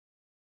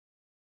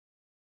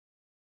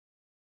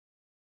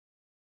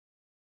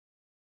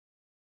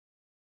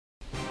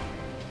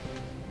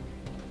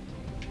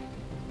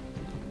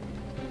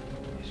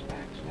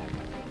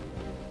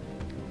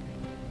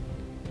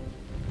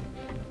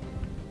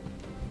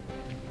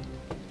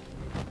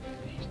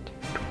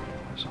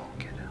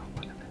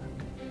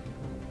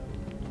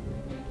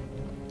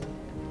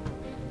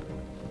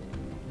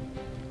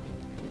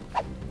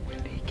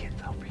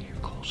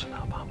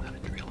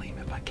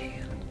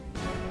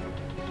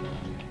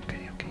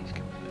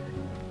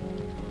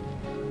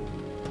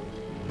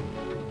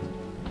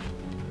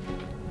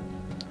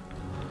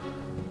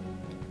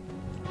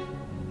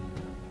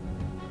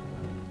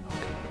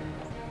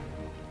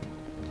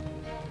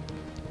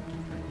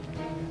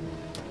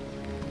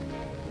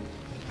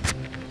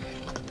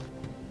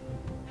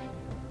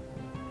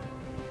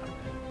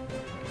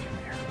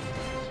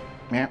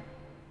Meow.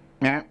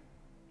 Meow.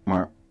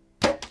 Meow.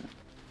 Got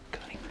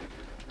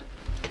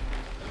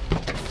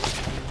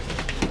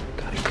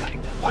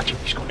him. Watch him.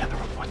 He's going down the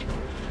road. Watch him.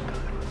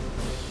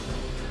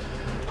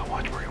 But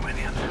watch where he went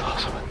in.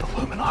 Also, the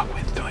Luminok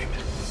went through him.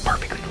 It's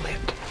perfectly lit.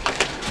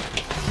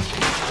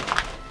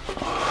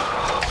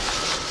 Oh,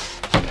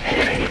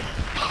 baby.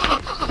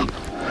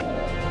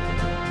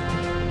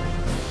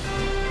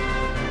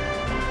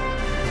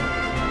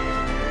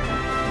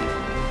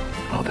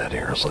 Oh, that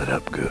arrow's lit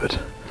up good.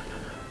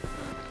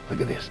 Look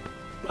at this.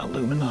 My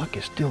Luminok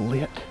is still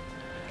lit.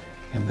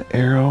 And the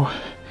arrow,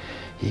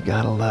 you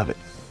gotta love it.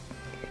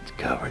 It's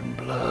covered in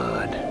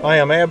blood. I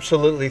am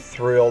absolutely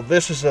thrilled.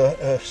 This is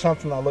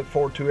something I look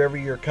forward to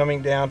every year,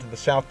 coming down to the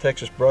South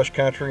Texas brush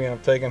country, and I'm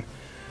taking,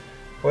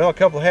 well, a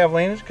couple of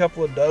javelinas, a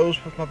couple of does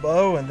with my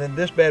bow, and then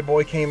this bad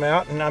boy came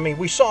out, and I mean,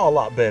 we saw a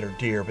lot better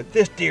deer, but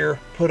this deer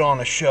put on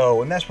a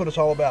show, and that's what it's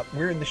all about.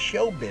 We're in the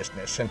show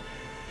business, and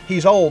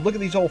he's old. Look at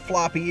these old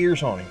floppy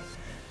ears on him.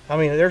 I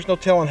mean, there's no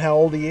telling how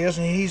old he is,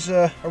 and he's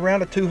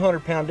around a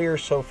 200-pound deer.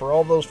 So for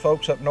all those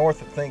folks up north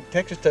that think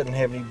Texas doesn't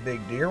have any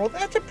big deer, well,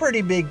 that's a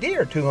pretty big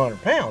deer, 200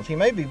 pounds. He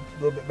may be a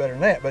little bit better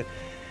than that, but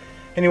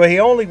anyway, he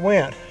only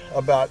went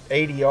about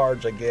 80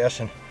 yards, I guess.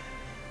 And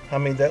I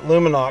mean, that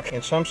Luminok,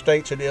 in some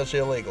states it is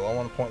illegal. I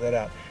want to point that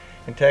out.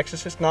 In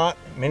Texas, it's not.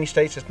 In many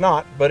states, it's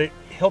not. But it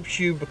helps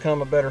you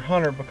become a better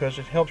hunter because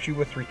it helps you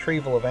with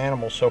retrieval of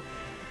animals. So,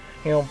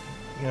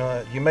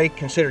 you may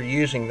consider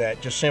using that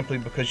just simply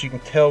because you can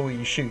tell where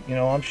you shoot. You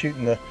know, I'm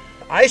shooting the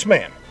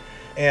Iceman,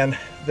 and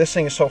this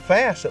thing is so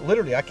fast that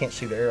literally I can't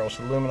see the arrows.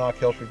 The Luminok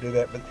helps me do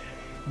that. But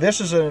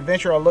this is an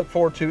adventure I look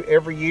forward to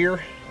every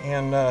year,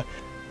 and oh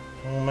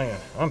man,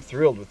 I'm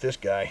thrilled with this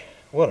guy.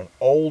 What an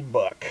old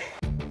buck.